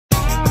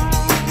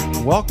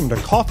Welcome to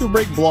Coffee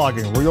Break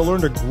Blogging, where you'll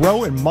learn to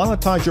grow and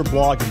monetize your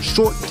blog in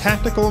short,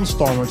 tactical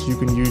installments you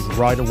can use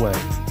right away.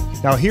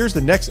 Now here's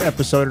the next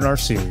episode in our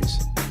series.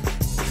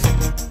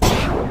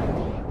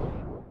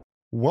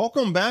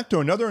 Welcome back to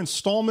another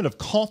installment of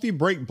Coffee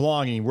Break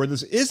Blogging, where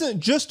this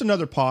isn't just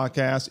another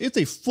podcast, it's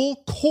a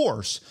full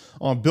course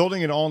on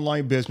building an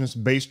online business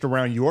based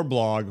around your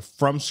blog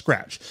from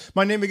scratch.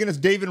 My name again is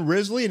David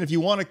Risley, and if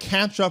you want to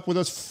catch up with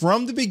us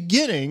from the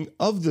beginning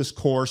of this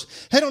course,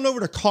 head on over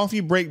to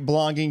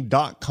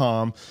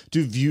coffeebreakblogging.com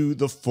to view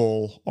the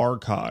full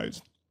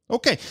archives.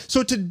 Okay,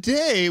 so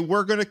today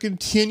we're going to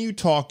continue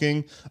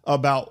talking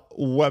about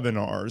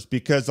webinars,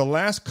 because the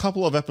last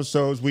couple of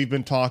episodes we've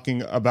been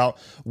talking about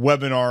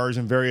webinars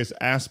and various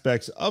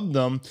aspects of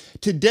them.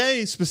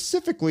 Today,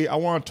 specifically, I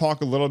want to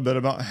talk a little bit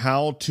about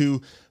how to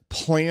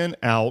plan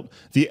out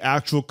the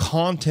actual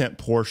content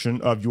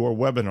portion of your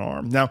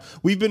webinar. Now,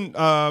 we've been,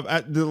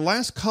 at the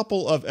last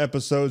couple of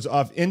episodes,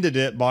 I've ended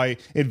it by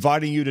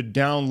inviting you to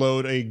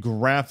download a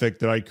graphic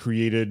that I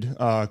created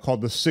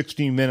called the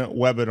 60-minute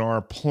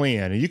webinar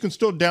plan. And you can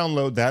still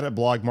download that at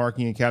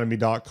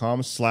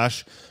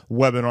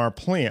blogmarketingacademy.com/webinar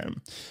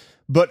plan.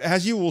 But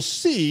as you will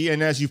see,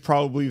 and as you've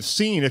probably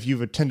seen if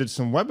you've attended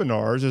some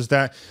webinars, is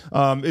that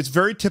it's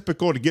very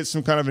typical to get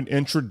some kind of an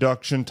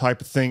introduction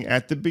type of thing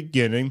at the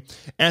beginning.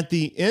 At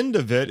the end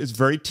of it, it's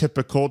very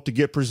typical to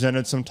get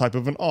presented some type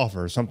of an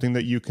offer, something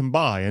that you can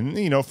buy. And,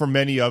 you know, for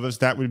many of us,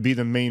 that would be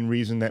the main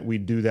reason that we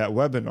do that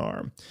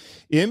webinar.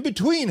 In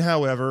between,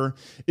 however,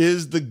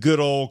 is the good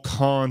old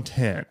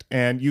content,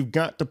 and you've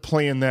got to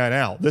plan that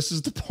out. This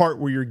is the part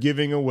where you're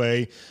giving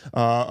away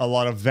a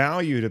lot of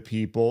value to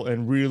people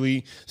and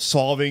really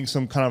solving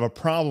some kind of a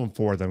problem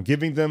for them,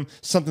 giving them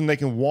something they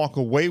can walk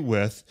away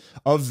with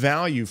of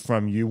value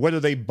from you, whether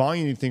they buy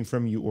anything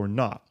from you or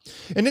not.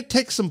 And it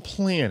takes some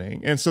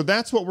planning. And so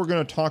that's what we're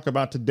going to talk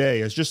about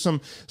today, is just some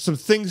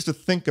things to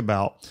think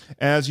about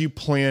as you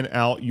plan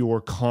out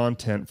your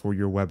content for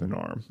your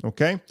webinar.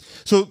 Okay?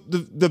 So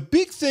the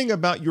big thing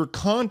about your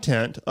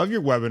content of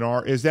your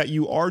webinar is that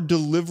you are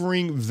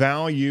delivering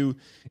value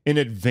in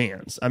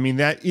advance. I mean,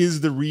 that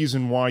is the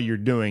reason why you're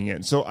doing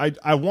it. So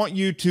I want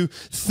you to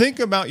think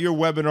about your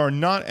webinar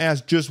not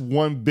as just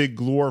one big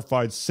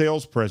glorified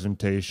sales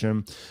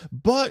presentation,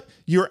 but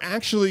you're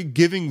actually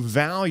giving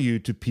value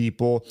to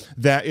people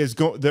that is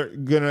they're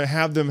going to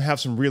have them have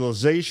some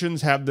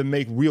realizations, have them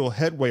make real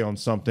headway on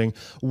something,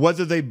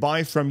 whether they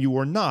buy from you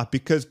or not.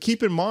 Because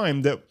keep in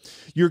mind that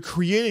you're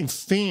creating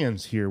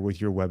fans here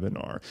with your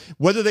webinar.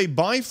 Whether they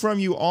buy from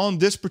you on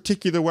this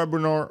particular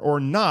webinar or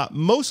not,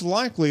 most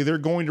likely they're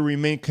going to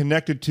remain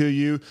connected to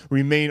you,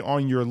 remain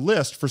on your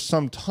list for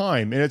some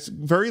time. And it's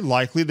very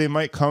likely they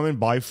might come and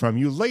buy from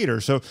you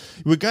later. So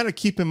we've got to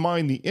keep in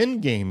mind the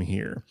end game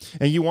here.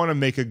 And you want to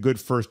make a good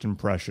first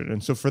impression.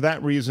 And so for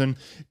that reason,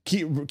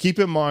 keep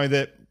in mind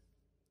that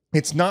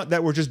it's not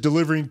that we're just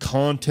delivering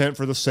content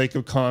for the sake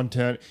of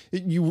content.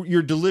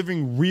 You're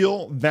delivering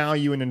real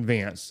value in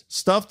advance.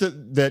 Stuff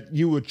that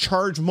you would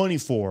charge money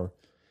for,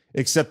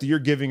 except that you're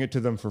giving it to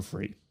them for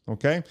free.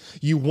 Okay?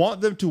 You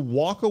want them to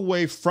walk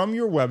away from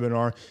your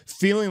webinar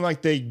feeling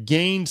like they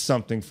gained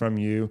something from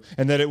you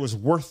and that it was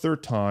worth their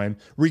time,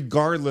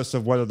 regardless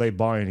of whether they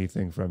buy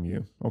anything from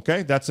you.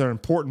 Okay? That's an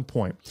important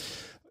point.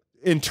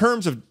 In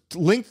terms of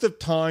length of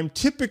time,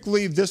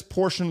 typically this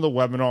portion of the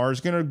webinar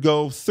is going to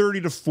go 30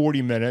 to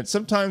 40 minutes.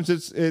 Sometimes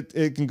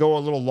it can go a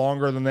little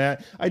longer than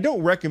that. I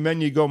don't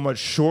recommend you go much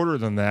shorter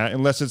than that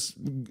unless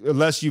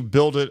you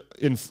build it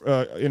in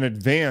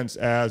advance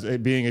as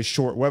it being a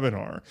short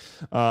webinar.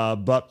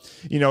 But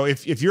you know,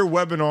 if your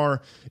webinar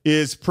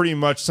is pretty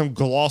much some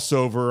gloss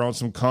over on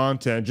some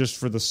content just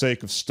for the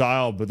sake of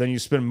style, but then you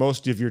spend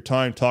most of your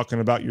time talking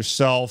about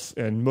yourself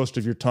and most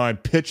of your time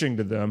pitching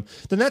to them,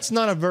 then that's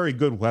not a very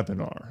good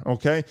webinar.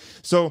 Okay?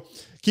 So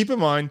keep in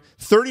mind,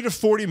 30 to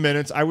 40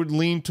 minutes, I would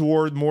lean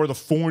toward more the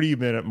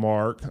 40-minute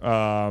mark.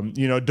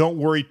 Don't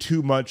worry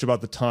too much about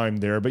the time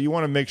there, but you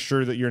want to make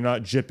sure that you're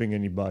not gypping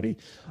anybody.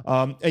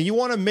 And you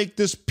want to make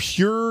this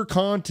pure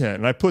content.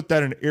 And I put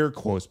that in air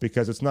quotes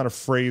because it's not a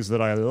phrase that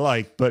I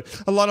like, but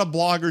a lot of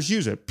bloggers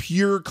use it.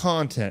 Pure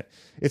content.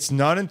 It's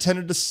not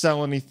intended to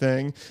sell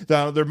anything.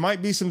 Now, there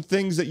might be some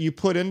things that you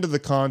put into the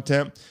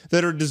content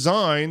that are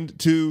designed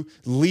to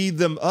lead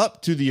them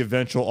up to the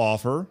eventual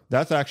offer.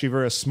 That's actually a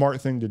very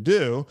smart thing to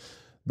do.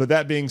 But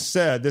that being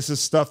said, this is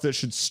stuff that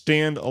should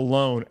stand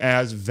alone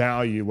as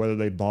value, whether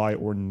they buy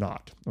or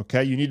not.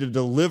 Okay? You need to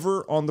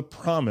deliver on the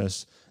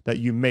promise that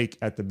you make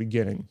at the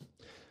beginning.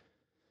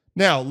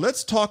 Now,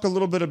 let's talk a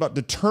little bit about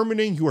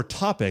determining your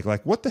topic.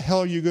 Like, what the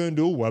hell are you going to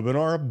do a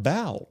webinar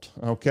about?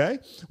 Okay?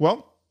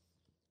 Well,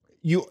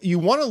 you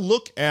want to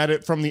look at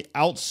it from the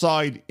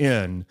outside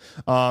in.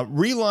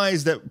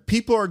 Realize that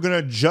people are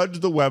going to judge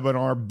the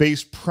webinar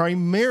based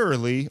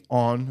primarily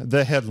on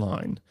the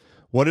headline.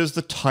 What is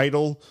the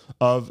title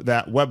of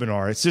that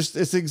webinar? It's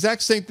the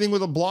exact same thing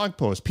with a blog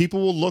post.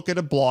 People will look at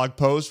a blog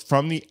post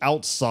from the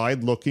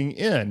outside looking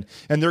in,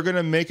 and they're going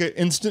to make an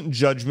instant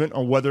judgment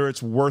on whether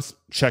it's worth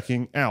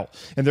checking out.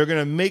 And they're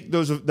going to make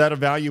that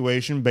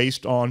evaluation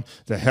based on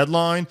the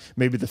headline,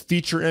 maybe the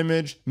feature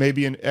image,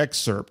 maybe an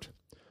excerpt.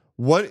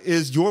 What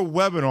is your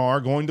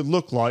webinar going to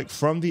look like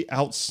from the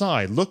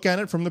outside? Look at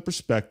it from the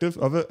perspective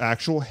of an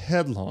actual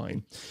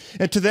headline.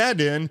 And to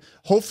that end,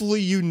 hopefully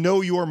you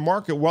know your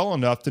market well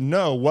enough to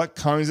know what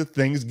kinds of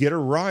things get a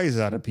rise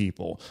out of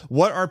people.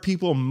 What are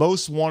people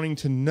most wanting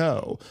to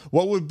know?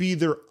 What would be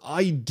their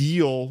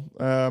ideal,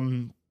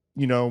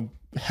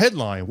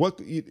 headline?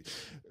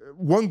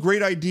 One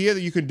great idea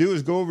that you can do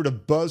is go over to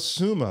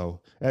BuzzSumo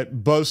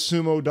at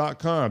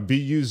buzzsumo.com,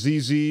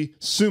 B-U-Z-Z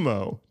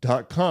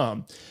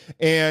sumo.com,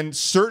 and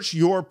search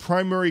your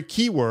primary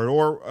keyword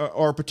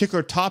or a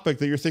particular topic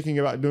that you're thinking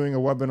about doing a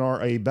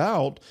webinar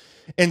about,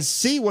 and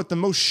see what the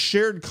most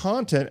shared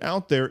content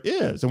out there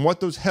is and what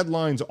those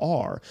headlines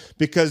are.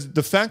 Because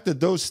the fact that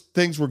those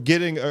things were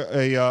getting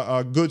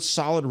a good,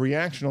 solid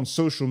reaction on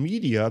social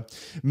media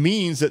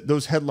means that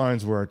those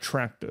headlines were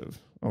attractive.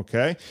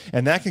 Okay.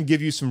 And that can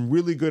give you some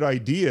really good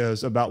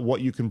ideas about what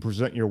you can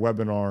present your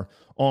webinar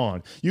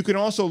on. You can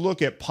also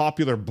look at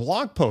popular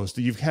blog posts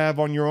that you have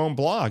on your own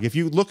blog. If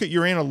you look at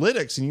your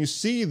analytics and you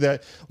see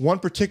that one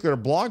particular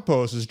blog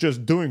post is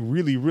just doing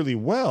really, really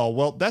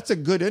well, that's a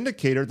good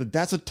indicator that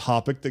that's a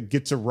topic that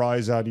gets a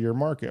rise out of your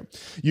market.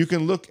 You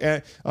can look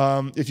at,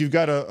 if you've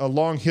got a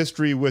long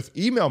history with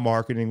email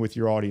marketing with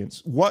your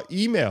audience, what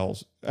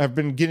emails have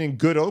been getting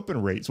good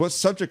open rates, what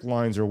subject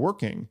lines are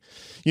working.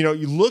 You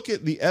look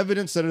at the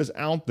evidence that is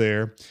out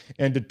there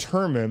and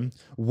determine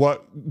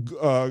what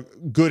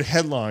good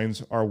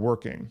headlines are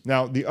working.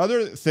 Now, the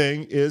other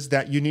thing is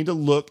that you need to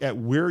look at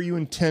where you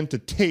intend to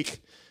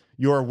take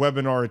your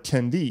webinar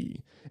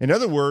attendee. In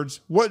other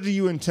words, what do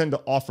you intend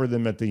to offer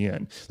them at the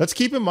end? Let's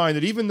keep in mind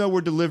that even though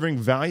we're delivering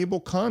valuable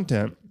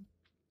content,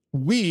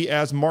 we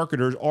as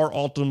marketers are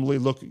ultimately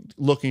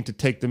looking to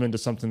take them into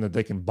something that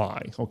they can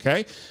buy,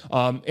 okay?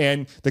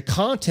 And the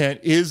content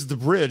is the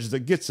bridge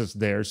that gets us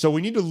there. So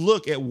we need to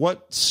look at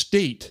what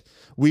state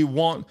we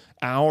want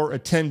our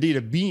attendee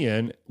to be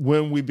in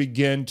when we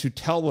begin to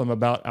tell them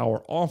about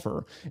our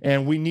offer.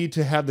 And we need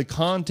to have the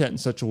content in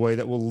such a way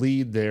that will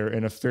lead there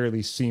in a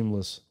fairly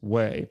seamless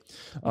way.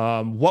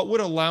 What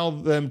would allow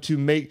them to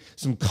make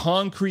some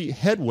concrete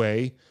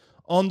headway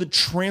on the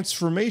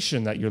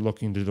transformation that you're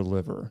looking to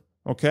deliver?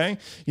 Okay.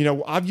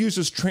 I've used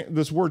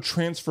this word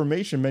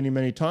transformation many,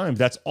 many times.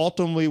 That's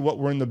ultimately what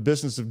we're in the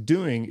business of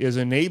doing, is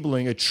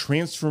enabling a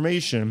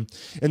transformation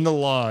in the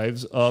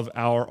lives of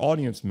our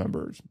audience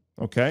members.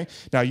 Okay.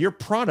 Now, your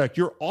product,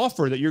 your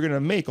offer that you're going to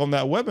make on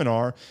that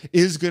webinar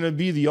is going to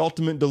be the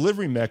ultimate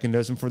delivery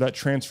mechanism for that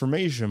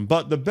transformation.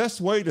 But the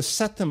best way to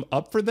set them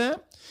up for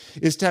that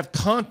is to have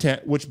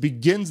content which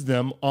begins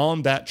them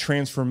on that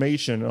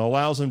transformation and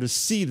allows them to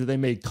see that they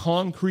made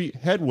concrete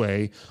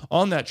headway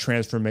on that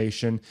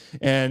transformation,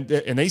 and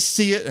they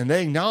see it and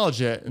they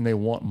acknowledge it and they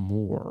want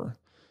more.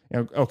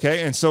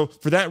 Okay, and so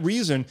for that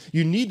reason,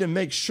 you need to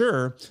make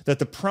sure that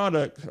the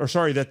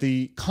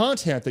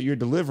content that you're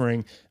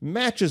delivering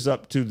matches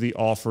up to the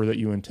offer that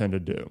you intend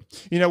to do.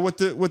 With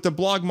the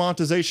Blog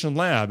Monetization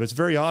Lab, it's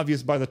very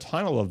obvious by the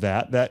title of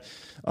that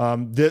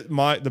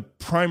the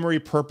primary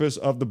purpose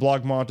of the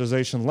Blog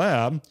Monetization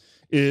Lab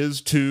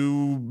is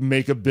to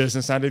make a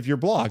business out of your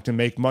blog, to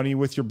make money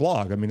with your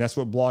blog. I mean, that's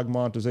what blog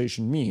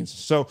monetization means.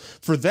 So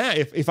for that,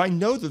 if I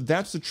know that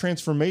that's the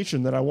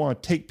transformation that I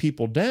want to take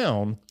people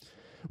down,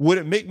 would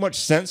it make much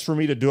sense for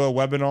me to do a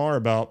webinar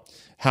about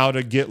how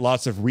to get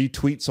lots of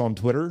retweets on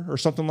Twitter or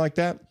something like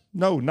that?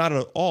 No, not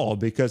at all,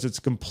 because it's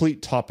a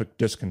complete topic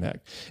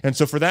disconnect. And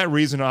so for that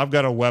reason, I've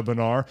got a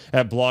webinar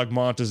at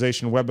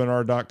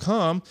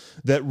blogmonetizationwebinar.com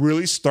that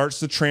really starts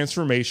the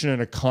transformation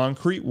in a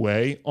concrete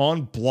way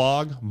on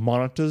blog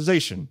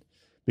monetization,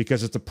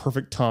 because it's a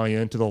perfect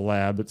tie-in to the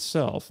lab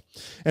itself.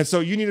 And so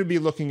you need to be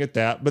looking at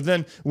that. But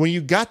then when you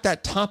got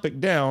that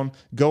topic down,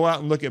 go out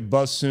and look at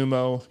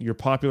BuzzSumo, your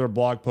popular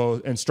blog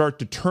post, and start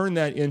to turn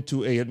that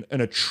into an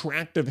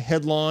attractive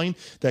headline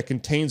that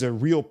contains a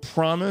real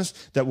promise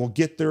that will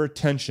get their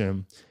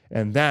attention.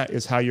 And that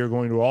is how you're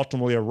going to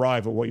ultimately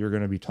arrive at what you're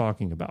going to be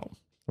talking about.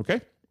 Okay?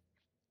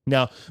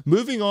 Now,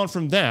 moving on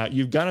from that,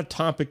 you've got a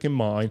topic in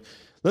mind.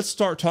 Let's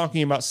start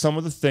talking about some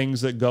of the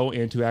things that go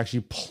into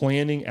actually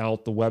planning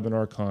out the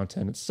webinar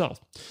content itself.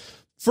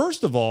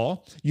 First of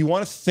all, you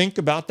want to think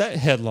about that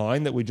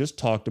headline that we just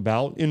talked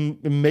about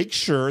and make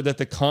sure that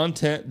the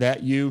content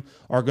that you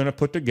are going to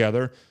put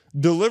together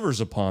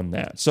delivers upon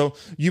that. So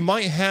you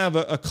might have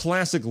a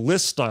classic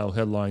list style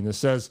headline that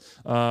says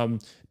 10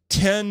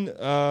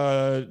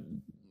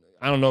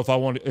 I don't know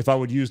if I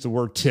would use the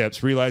word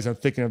tips. Realize I'm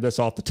thinking of this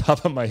off the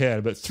top of my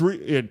head, but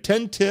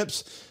 10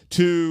 tips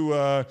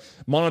to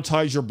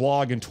monetize your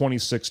blog in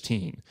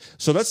 2016.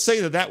 So let's say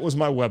that was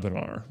my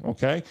webinar,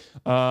 okay?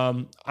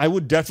 I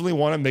would definitely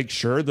want to make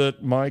sure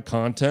that my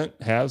content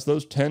has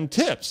those 10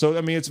 tips. So,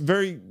 I mean, it's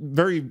very,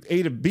 very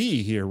A to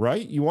B here,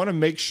 right? You want to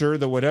make sure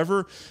that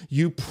whatever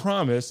you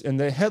promise in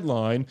the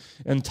headline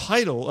and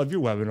title of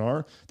your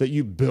webinar, that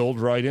you build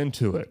right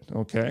into it,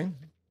 okay?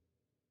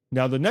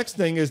 Now, the next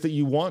thing is that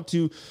you want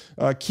to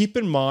keep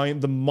in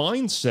mind the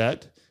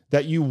mindset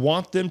that you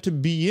want them to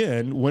be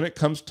in when it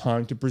comes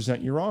time to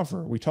present your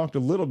offer. We talked a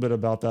little bit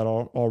about that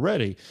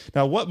already.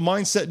 Now, what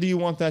mindset do you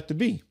want that to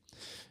be?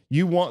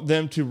 You want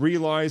them to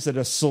realize that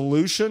a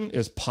solution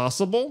is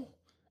possible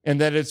and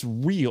that it's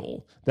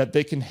real, that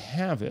they can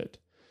have it.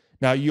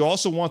 Now, you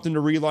also want them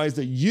to realize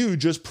that you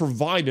just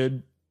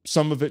provided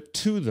some of it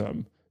to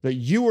them, that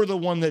you are the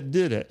one that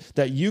did it,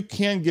 that you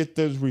can get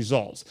those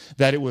results,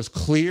 that it was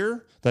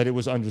clear, that it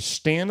was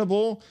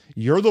understandable.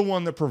 You're the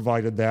one that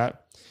provided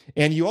that.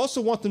 And you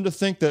also want them to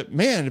think that,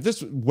 man, if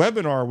this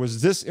webinar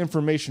was this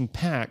information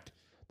packed,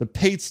 the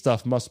paid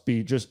stuff must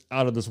be just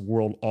out of this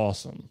world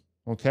awesome.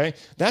 Okay?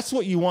 That's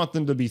what you want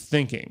them to be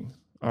thinking.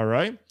 All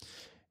right?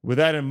 With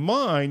that in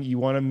mind, you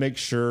want to make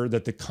sure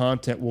that the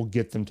content will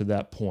get them to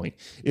that point.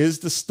 Is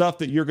the stuff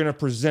that you're going to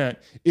present,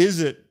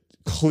 is it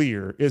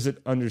clear? Is it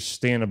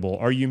understandable?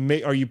 Are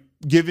you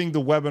giving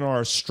the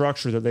webinar a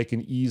structure that they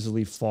can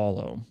easily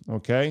follow?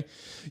 Okay?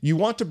 You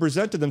want to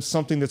present to them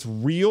something that's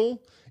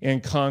real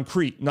and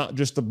concrete, not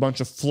just a bunch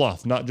of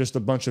fluff, not just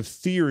a bunch of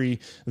theory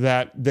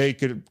that they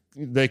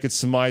could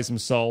surmise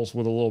themselves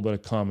with a little bit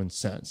of common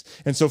sense.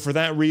 And so for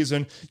that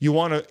reason, you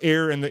want to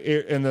err on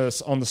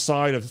the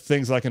side of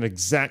things like an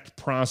exact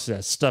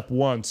process, step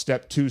 1,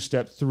 step 2,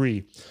 step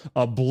 3,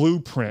 a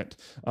blueprint.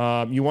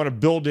 You want to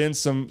build in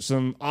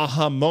some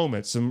aha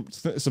moments, some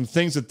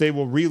things that they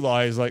will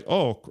realize like,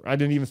 oh, I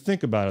didn't even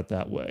think about it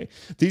that way.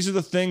 These are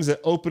the things that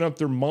open up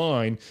their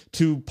mind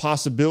to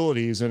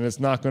possibilities, and it's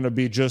not going to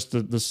be just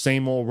the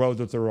same old road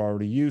that they're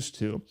already used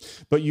to.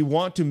 But you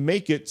want to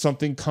make it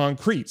something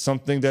concrete,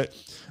 something that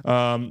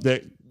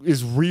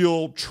is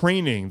real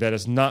training, that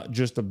is not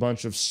just a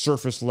bunch of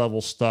surface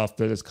level stuff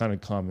that is kind of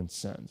common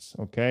sense,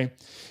 okay?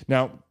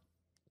 Now,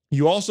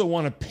 you also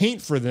want to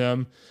paint for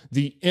them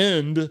the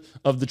end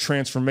of the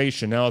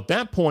transformation. Now, at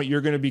that point,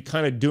 you're going to be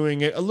kind of doing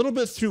it a little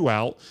bit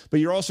throughout, but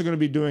you're also going to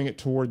be doing it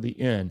toward the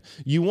end.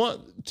 You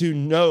want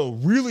to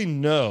really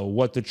know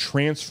what the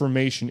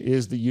transformation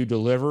is that you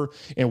deliver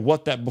and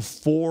what that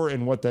before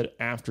and what that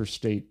after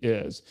state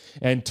is.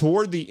 And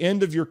toward the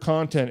end of your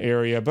content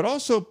area, but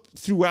also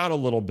throughout a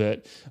little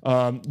bit,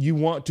 you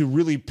want to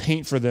really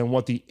paint for them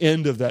what the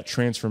end of that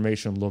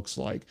transformation looks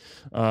like.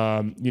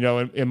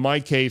 In my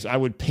case, I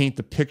would paint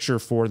the picture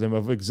for them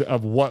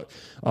of what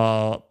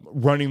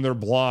running their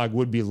blog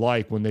would be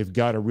like when they've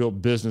got a real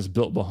business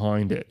built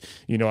behind it.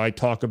 I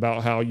talk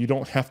about how you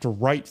don't have to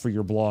write for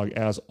your blog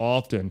as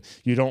often.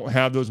 You don't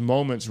have those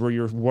moments where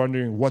you're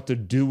wondering what to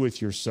do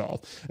with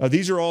yourself.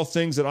 These are all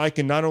things that I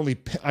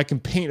can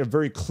paint a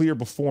very clear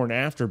before and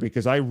after,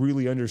 because I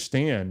really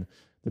understand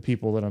the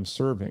people that I'm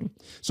serving.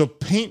 So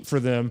paint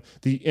for them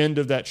the end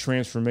of that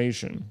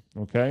transformation,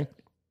 okay?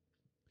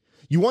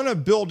 You want to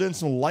build in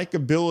some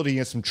likability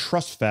and some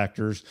trust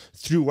factors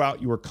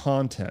throughout your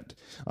content,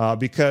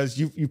 because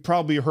you've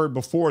probably heard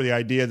before the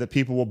idea that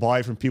people will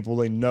buy from people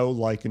they know,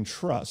 like, and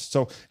trust.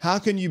 So how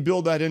can you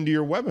build that into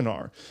your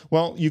webinar?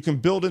 Well, you can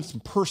build in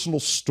some personal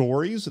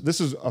stories. This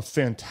is a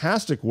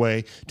fantastic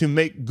way to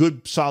make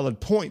good, solid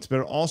points, but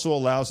it also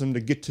allows them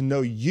to get to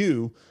know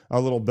you a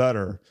little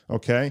better,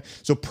 okay?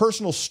 So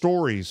personal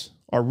stories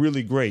are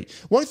really great.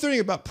 One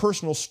thing about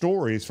personal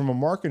stories from a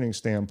marketing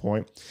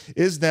standpoint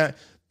is that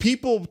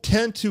people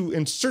tend to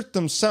insert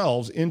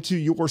themselves into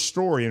your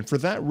story, and for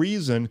that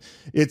reason,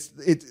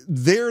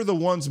 they're the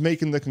ones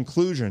making the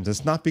conclusions.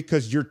 It's not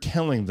because you're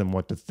telling them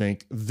what to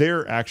think.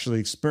 They're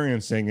actually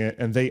experiencing it,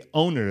 and they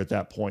own it at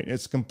that point.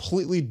 It's a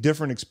completely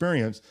different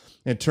experience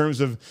in terms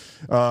of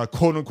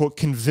quote unquote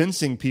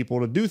convincing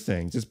people to do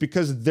things. It's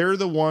because they're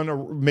the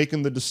one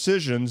making the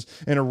decisions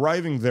and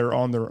arriving there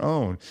on their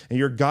own, and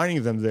you're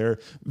guiding them there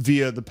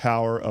via the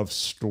power of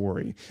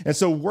story. And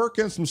so work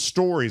in some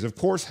stories, of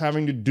course,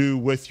 having to do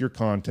with your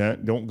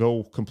content. Don't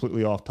go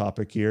completely off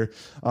topic here.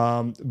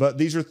 But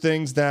these are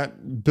things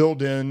that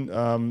build in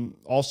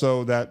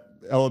also that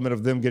element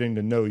of them getting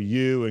to know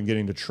you and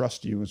getting to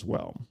trust you as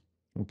well.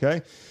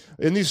 Okay.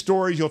 In these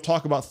stories, you'll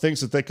talk about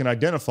things that they can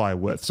identify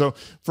with. So,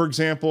 for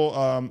example,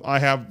 I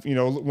have,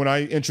 when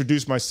I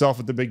introduce myself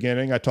at the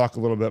beginning, I talk a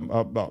little bit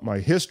about my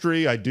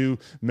history. I do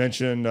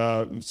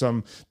mention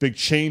some big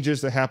changes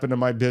that happened in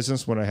my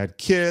business when I had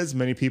kids.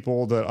 Many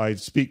people that I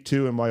speak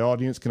to in my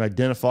audience can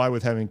identify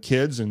with having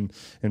kids and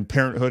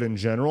parenthood in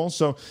general.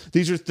 So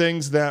these are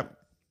things that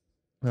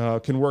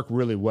can work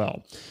really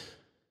well.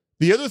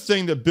 The other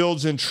thing that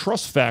builds in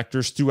trust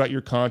factors throughout your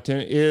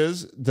content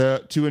is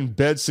to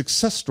embed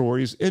success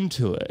stories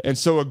into it. And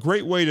so a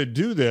great way to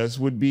do this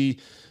would be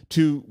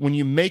when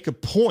you make a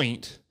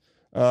point,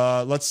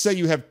 let's say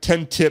you have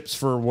 10 tips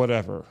for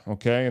whatever,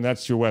 okay? And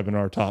that's your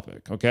webinar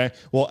topic, okay?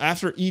 Well,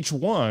 after each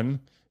one,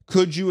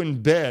 could you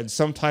embed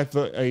some type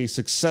of a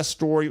success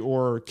story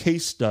or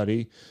case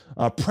study,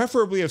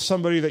 preferably of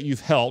somebody that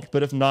you've helped,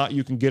 but if not,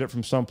 you can get it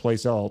from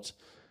someplace else,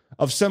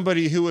 of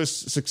somebody who has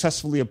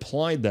successfully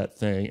applied that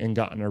thing and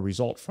gotten a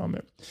result from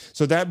it.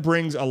 So that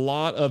brings a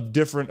lot of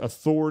different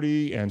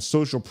authority and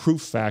social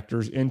proof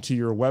factors into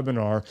your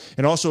webinar,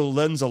 and also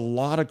lends a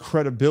lot of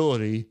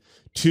credibility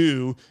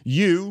to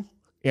you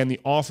and the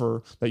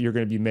offer that you're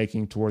going to be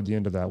making toward the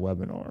end of that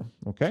webinar,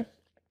 okay?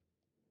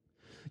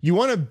 You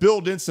want to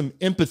build in some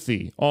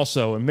empathy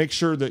also and make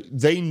sure that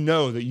they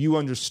know that you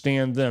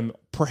understand them,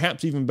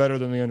 perhaps even better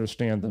than they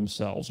understand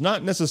themselves.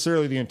 Not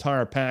necessarily the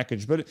entire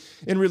package, but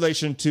in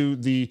relation to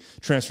the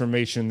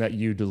transformation that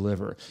you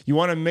deliver. You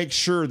want to make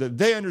sure that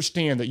they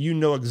understand that you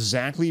know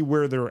exactly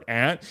where they're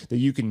at, that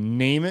you can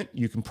name it.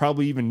 You can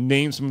probably even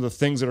name some of the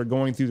things that are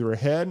going through their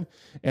head,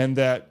 and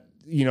that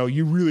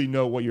you really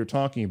know what you're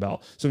talking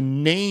about. So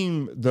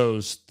name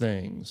those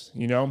things,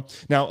 Now,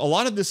 a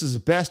lot of this is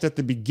best at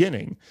the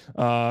beginning.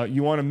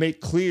 You want to make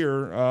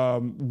clear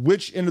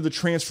which end of the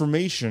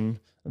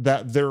transformation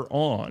that they're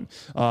on.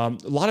 A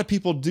lot of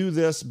people do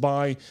this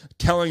by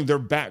telling their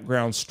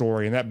background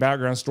story, and that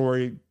background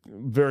story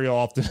very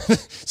often,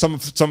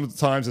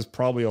 sometimes it's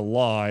probably a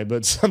lie,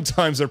 but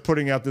sometimes they're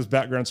putting out this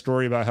background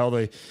story about how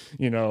they,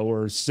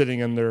 were living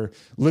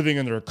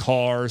in their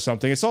car or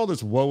something. It's all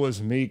this woe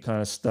is me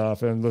kind of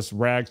stuff and this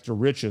rags to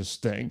riches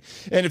thing.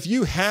 And if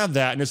you have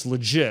that and it's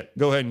legit,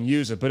 go ahead and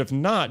use it. But if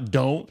not,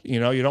 don't. You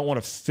don't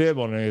want to fib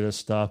on any of this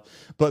stuff.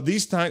 But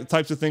these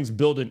types of things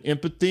build in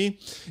empathy.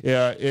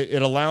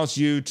 It allows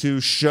you to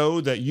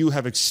show that you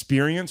have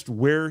experienced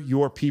where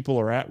your people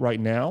are at right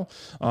now,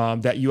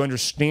 that you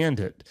understand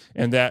it,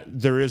 and that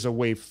there is a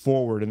way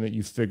forward and that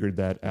you figured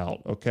that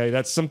out, okay?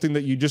 That's something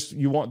that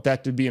you want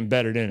that to be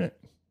embedded in it,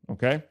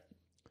 okay?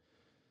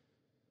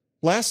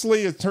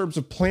 Lastly, in terms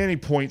of planning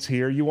points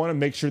here, you want to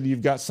make sure that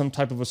you've got some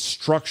type of a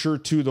structure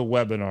to the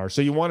webinar.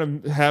 So you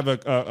want to have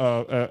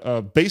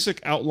a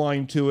basic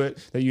outline to it,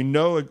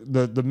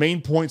 that the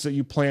main points that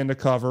you plan to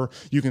cover.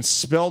 You can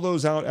spell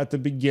those out at the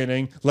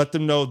beginning. Let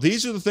them know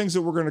these are the things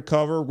that we're going to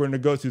cover. We're going to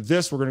go through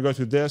this. We're going to go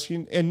through this.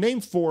 And name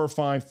 4 or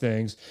 5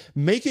 things.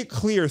 Make it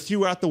clear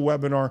throughout the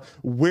webinar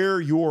where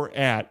you're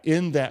at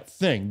in that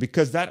thing,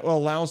 because that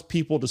allows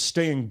people to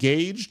stay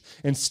engaged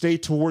and stay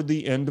toward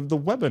the end of the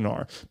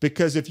webinar.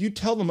 Because if you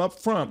tell them up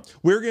front,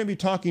 we're going to be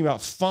talking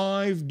about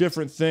 5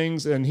 different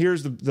things, and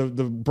here's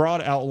the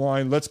broad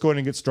outline. Let's go ahead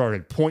and get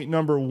started. Point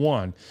number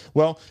 1.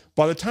 Well,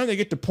 by the time they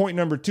get to point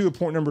number 2 or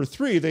point number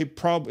 3, they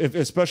probably,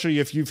 especially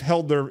if you've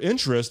held their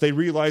interest, they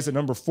realize that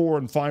number 4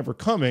 and 5 are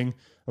coming,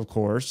 of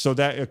course. So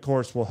that, of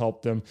course, will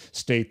help them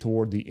stay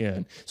toward the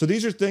end. So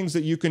these are things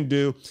that you can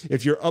do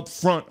if you're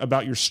upfront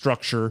about your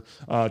structure.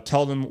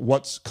 Tell them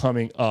what's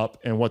coming up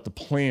and what the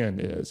plan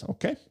is,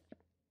 okay?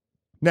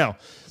 Now,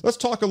 let's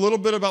talk a little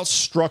bit about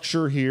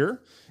structure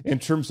here in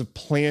terms of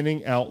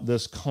planning out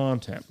this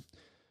content.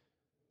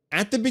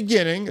 At the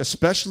beginning,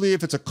 especially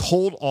if it's a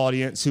cold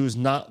audience who is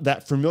not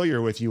that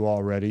familiar with you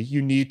already,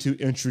 you need to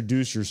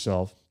introduce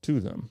yourself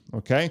to them,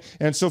 okay?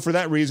 And so for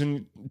that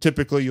reason,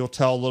 typically you'll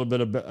tell a little bit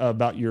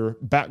about your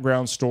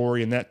background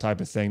story and that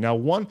type of thing. Now,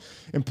 one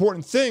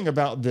important thing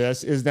about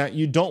this is that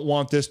you don't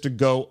want this to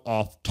go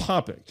off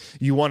topic.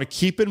 You want to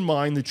keep in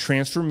mind the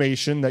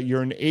transformation that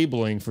you're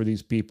enabling for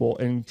these people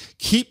and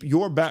keep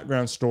your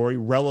background story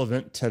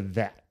relevant to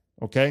that,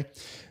 okay?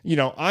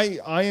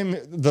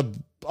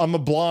 I'm a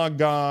blog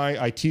guy.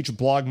 I teach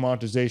blog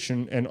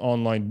monetization and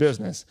online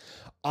business.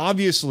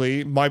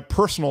 Obviously, my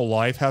personal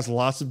life has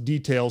lots of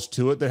details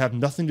to it that have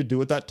nothing to do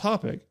with that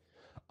topic.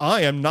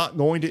 I am not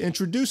going to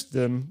introduce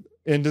them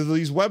into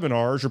these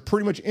webinars or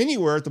pretty much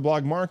anywhere at the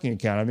Blog Marketing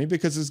Academy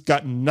because it's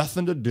got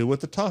nothing to do with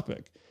the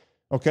topic.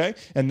 Okay?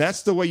 And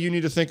that's the way you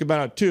need to think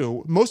about it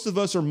too. Most of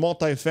us are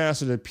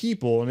multifaceted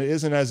people, and it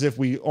isn't as if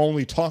we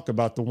only talk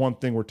about the one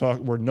thing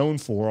we're known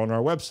for on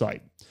our website.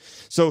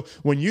 So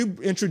when you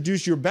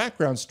introduce your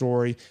background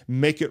story,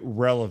 make it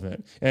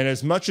relevant. And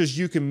as much as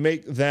you can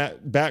make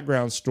that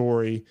background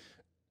story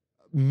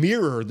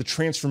mirror the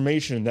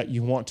transformation that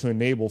you want to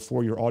enable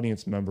for your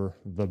audience member,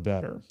 the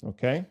better,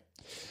 okay?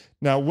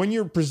 Now, when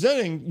you're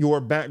presenting your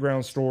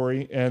background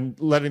story and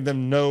letting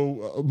them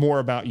know more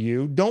about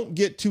you, don't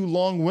get too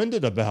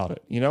long-winded about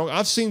it.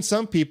 I've seen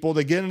some people,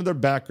 they get into their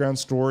background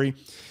story,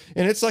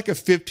 and it's like a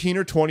 15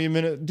 or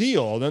 20-minute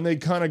deal. Then they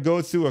kind of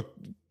go through a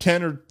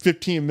 10 or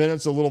 15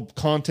 minutes of little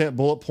content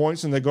bullet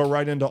points, and they go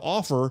right into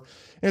offer.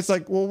 And it's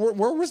like, well,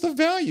 where was the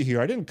value here?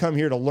 I didn't come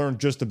here to learn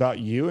just about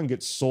you and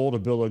get sold a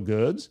bill of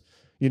goods.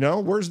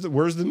 Where's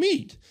the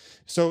meat?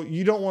 So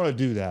you don't want to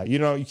do that.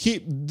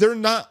 They're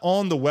not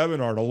on the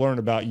webinar to learn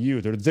about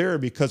you. They're there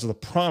because of the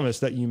promise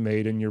that you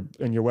made in your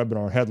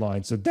webinar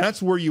headline. So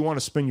that's where you want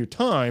to spend your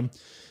time.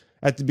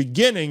 At the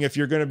beginning, if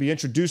you're going to be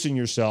introducing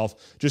yourself,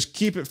 just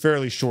keep it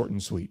fairly short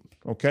and sweet.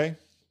 Okay?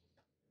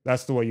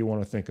 That's the way you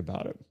want to think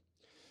about it.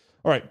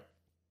 All right.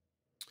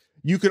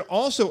 You can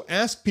also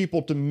ask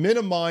people to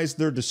minimize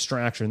their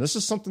distraction. This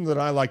is something that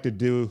I like to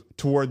do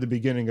toward the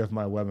beginning of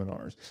my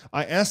webinars.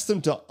 I ask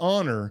them to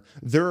honor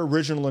their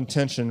original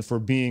intention for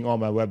being on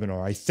my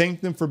webinar. I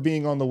thank them for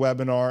being on the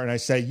webinar, and I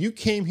say, you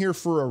came here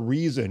for a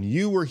reason.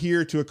 You were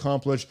here to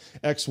accomplish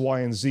X,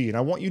 Y, and Z. And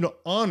I want you to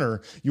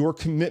honor your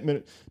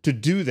commitment to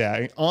do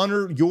that, and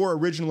honor your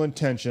original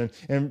intention,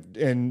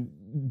 and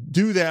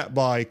do that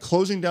by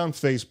closing down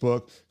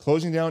Facebook,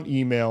 closing down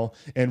email,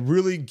 and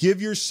really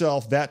give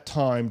yourself that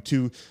time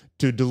to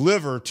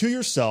deliver to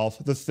yourself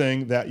the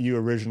thing that you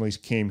originally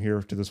came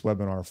here to this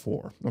webinar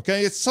for.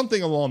 Okay, it's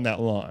something along that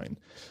line.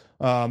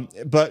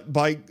 But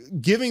by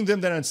giving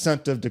them that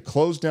incentive to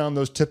close down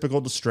those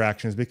typical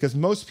distractions, because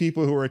most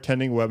people who are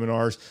attending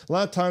webinars, a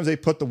lot of times they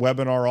put the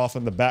webinar off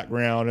in the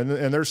background and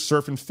they're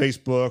surfing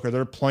Facebook, or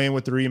they're playing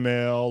with their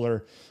email,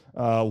 or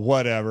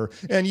whatever.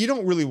 And you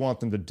don't really want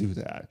them to do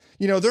that.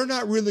 They're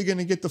not really going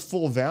to get the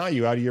full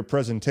value out of your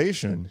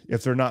presentation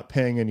if they're not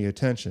paying any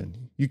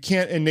attention. You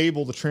can't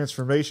enable the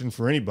transformation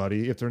for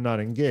anybody if they're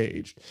not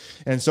engaged.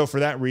 And so for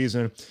that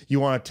reason, you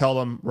want to tell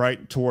them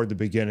right toward the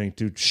beginning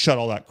to shut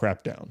all that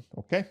crap down.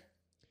 Okay?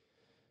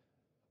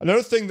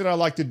 Another thing that I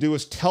like to do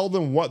is tell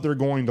them what they're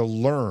going to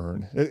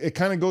learn. It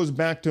kind of goes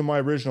back to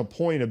my original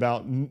point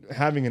about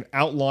having an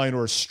outline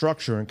or a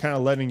structure and kind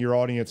of letting your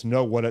audience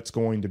know what it's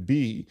going to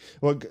be.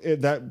 Well,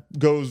 that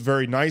goes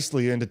very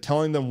nicely into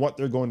telling them what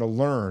they're going to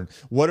learn.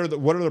 What are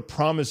the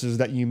promises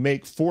that you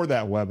make for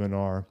that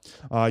webinar?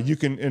 You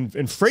can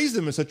and phrase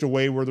them in such a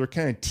way where they're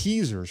kind of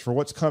teasers for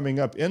what's coming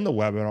up in the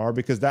webinar,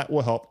 because that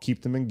will help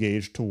keep them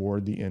engaged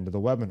toward the end of the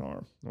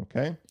webinar.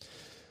 Okay.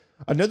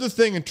 Another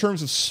thing in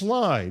terms of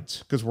slides,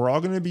 because we're all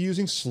going to be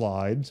using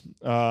slides,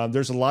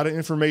 there's a lot of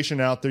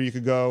information out there. You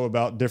could go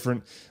about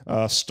different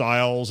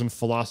styles and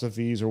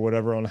philosophies or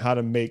whatever on how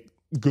to make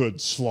good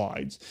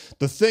slides.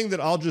 The thing that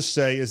I'll just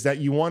say is that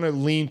you want to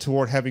lean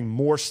toward having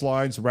more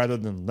slides rather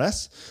than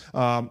less.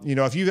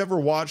 If you've ever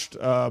watched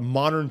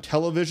modern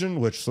television,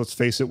 which, let's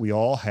face it, we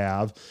all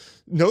have,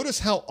 notice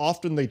how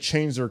often they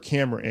change their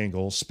camera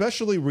angle,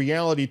 especially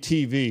reality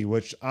TV,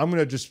 which I'm going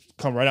to just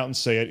come right out and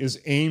say it, is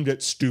aimed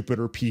at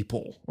stupider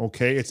people,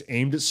 okay? It's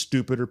aimed at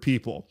stupider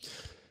people.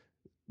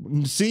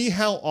 See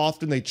how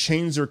often they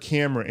change their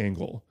camera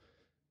angle.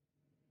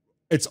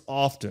 It's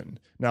often.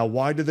 Now,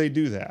 why do they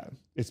do that?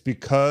 It's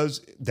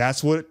because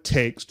that's what it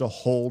takes to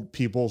hold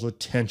people's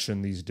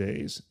attention these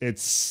days.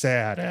 It's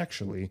sad,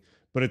 actually,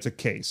 but it's a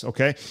case,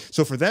 okay?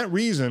 So for that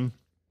reason,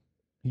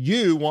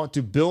 you want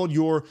to build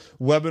your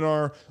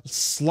webinar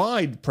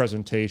slide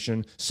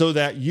presentation so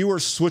that you are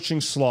switching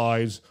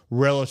slides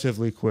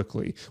relatively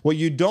quickly. What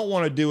you don't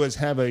want to do is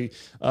have a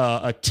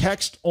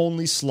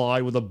text-only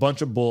slide with a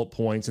bunch of bullet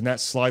points, and that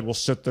slide will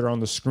sit there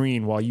on the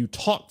screen while you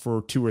talk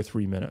for 2 or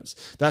 3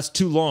 minutes. That's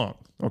too long.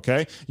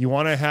 Okay, you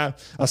want to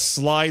have a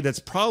slide that's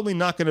probably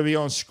not going to be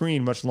on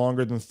screen much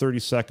longer than 30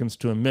 seconds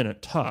to a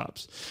minute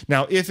tops.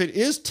 Now, if it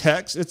is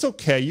text, it's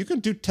okay. You can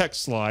do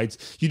text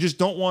slides. You just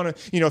don't want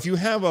to, if you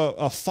have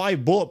a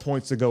 5 bullet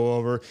points to go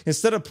over,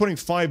 instead of putting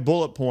 5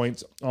 bullet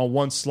points on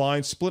one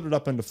slide, split it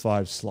up into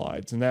 5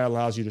 slides, and that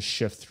allows you to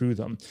shift through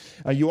them.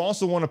 You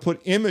also want to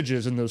put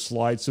images in those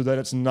slides so that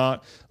it's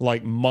not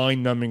like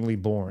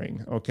mind-numbingly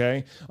boring.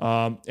 Okay,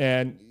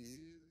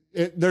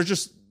 there's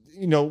just,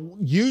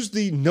 use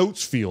the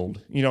notes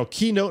field.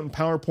 Keynote and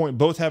PowerPoint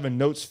both have a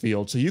notes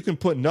field, so you can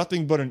put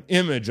nothing but an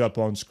image up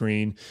on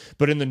screen,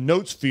 but in the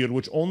notes field,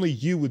 which only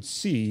you would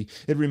see,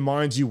 it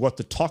reminds you what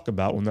to talk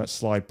about when that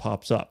slide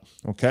pops up,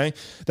 okay?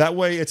 That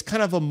way, it's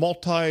kind of a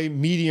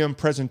multi-medium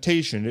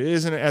presentation. It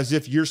isn't as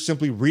if you're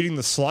simply reading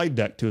the slide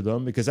deck to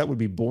them, because that would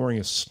be boring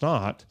as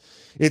snot.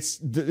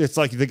 It's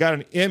like they got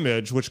an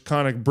image which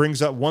kind of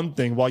brings up one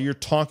thing while you're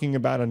talking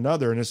about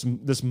another, and it's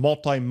this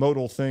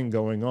multimodal thing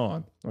going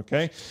on,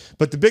 okay?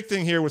 But the big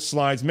thing here with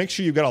slides, make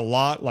sure you've got a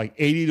lot, like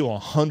 80 to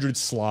 100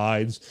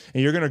 slides,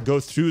 and you're going to go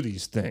through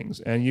these things,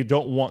 and you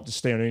don't want to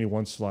stay on any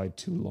one slide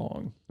too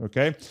long,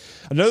 okay?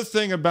 Another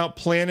thing about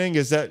planning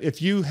is that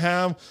if you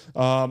have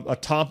a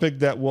topic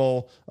that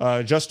will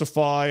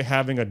justify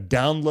having a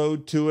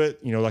download to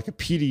it, like a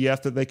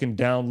PDF that they can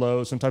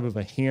download, some type of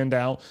a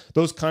handout,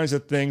 those kinds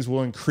of things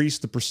will increase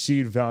the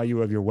perceived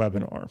value of your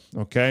webinar,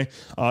 okay?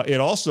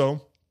 It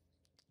also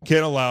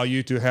can allow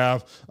you to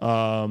have,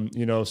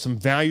 some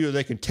value that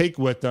they can take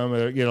with them.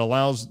 It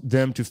allows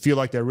them to feel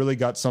like they really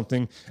got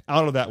something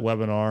out of that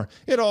webinar.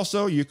 It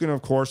also, you can,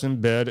 of course,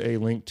 embed a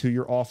link to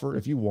your offer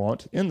if you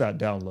want in that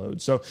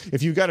download. So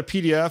if you've got a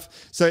PDF,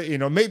 say,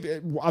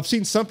 maybe I've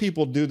seen some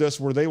people do this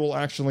where they will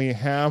actually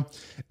have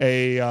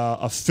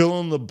a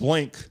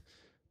fill-in-the-blank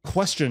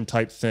question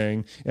type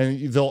thing,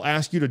 and they'll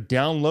ask you to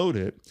download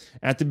it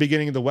at the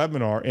beginning of the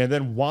webinar, and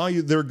then while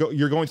you're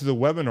going through the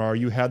webinar,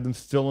 you have them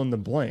fill in the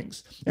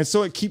blanks, and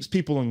so it keeps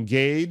people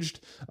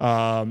engaged. You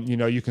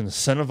can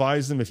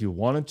incentivize them if you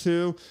wanted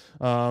to,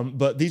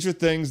 but these are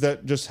things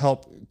that just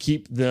help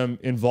keep them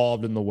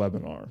involved in the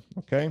webinar.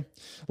 Okay.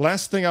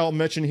 Last thing I'll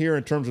mention here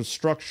in terms of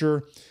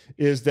structure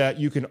is that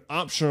you can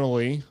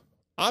optionally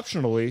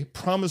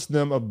promise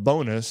them a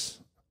bonus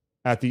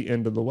at the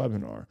end of the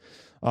webinar.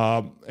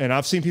 And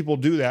I've seen people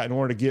do that in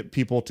order to get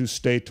people to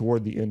stay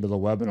toward the end of the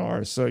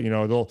webinar. So,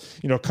 they'll,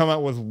 come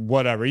out with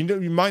whatever.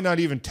 You might not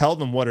even tell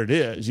them what it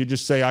is. You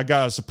just say, I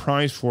got a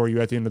surprise for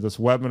you at the end of this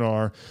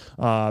webinar.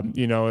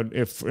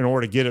 If in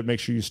order to get it, make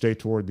sure you stay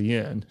toward the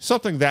end.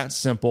 Something that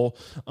simple.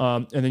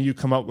 And then you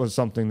come up with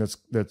something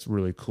that's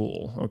really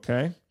cool.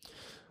 Okay.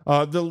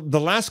 The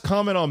last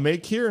comment I'll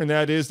make here, and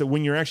that is that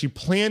when you're actually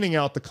planning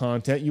out the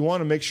content, you want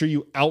to make sure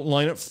you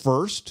outline it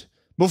first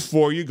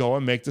before you go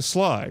and make the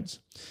slides.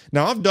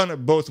 Now, I've done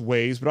it both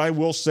ways, but I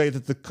will say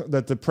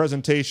that the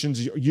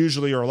presentations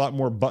usually are a lot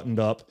more buttoned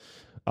up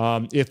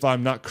if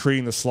I'm not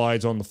creating the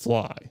slides on the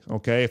fly,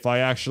 okay? If I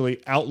actually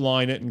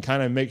outline it and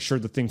kind of make sure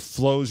the thing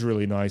flows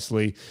really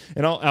nicely,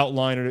 and I'll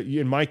outline it.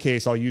 In my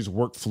case, I'll use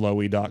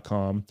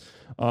workflowy.com.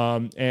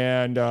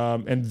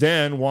 And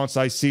then once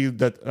I see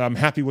that I'm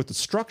happy with the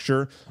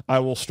structure, I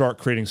will start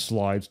creating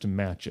slides to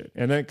match it.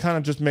 And then it kind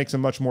of just makes a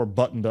much more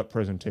buttoned up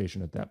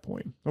presentation at that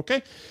point,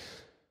 okay?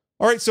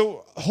 All right,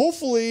 so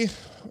hopefully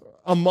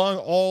among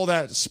all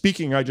that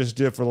speaking I just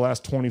did for the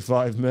last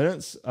 25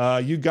 minutes,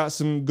 you got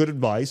some good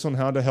advice on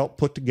how to help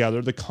put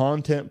together the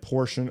content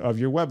portion of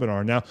your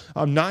webinar. Now,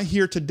 I'm not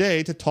here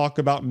today to talk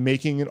about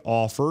making an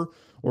offer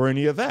or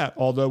any of that,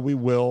 although we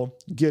will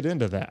get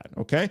into that,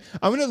 okay?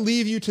 I'm going to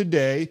leave you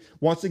today,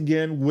 once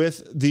again,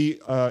 with the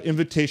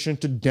invitation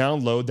to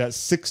download that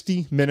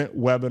 60-minute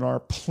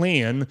webinar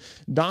plan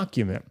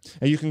document.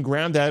 And you can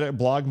grab that at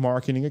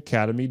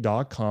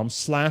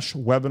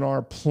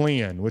blogmarketingacademy.com/webinar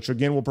plan, which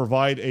again will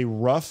provide a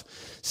rough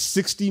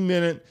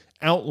 60-minute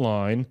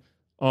outline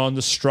on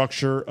the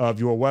structure of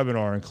your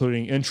webinar,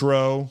 including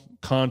intro,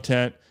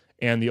 content,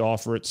 and the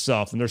offer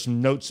itself. And there's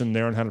some notes in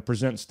there on how to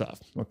present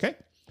stuff, okay?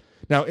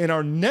 Now, in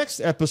our next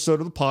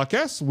episode of the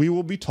podcast, we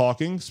will be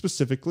talking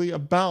specifically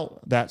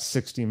about that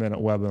 60-minute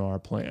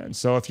webinar plan.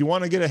 So if you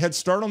want to get a head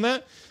start on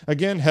that,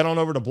 again, head on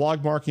over to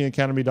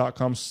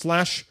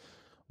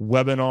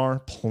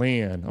blogmarketingacademy.com/webinar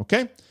plan.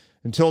 Okay?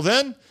 Until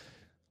then,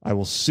 I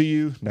will see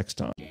you next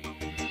time.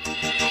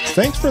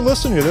 Thanks for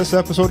listening to this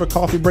episode of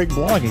Coffee Break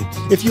Blogging.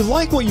 If you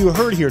like what you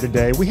heard here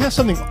today, we have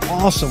something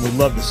awesome we'd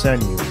love to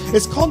send you.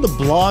 It's called the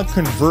Blog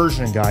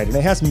Conversion Guide, and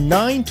it has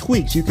 9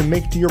 tweaks you can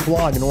make to your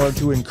blog in order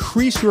to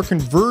increase your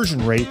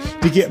conversion rate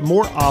to get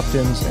more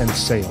opt-ins and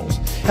sales.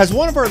 As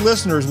one of our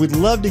listeners, we'd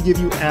love to give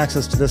you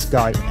access to this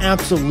guide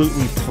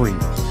absolutely free.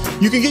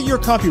 You can get your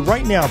copy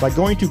right now by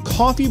going to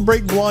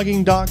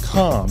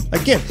coffeebreakblogging.com.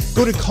 Again,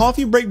 go to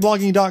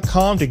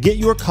coffeebreakblogging.com to get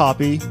your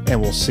copy,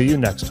 and we'll see you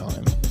next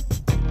time.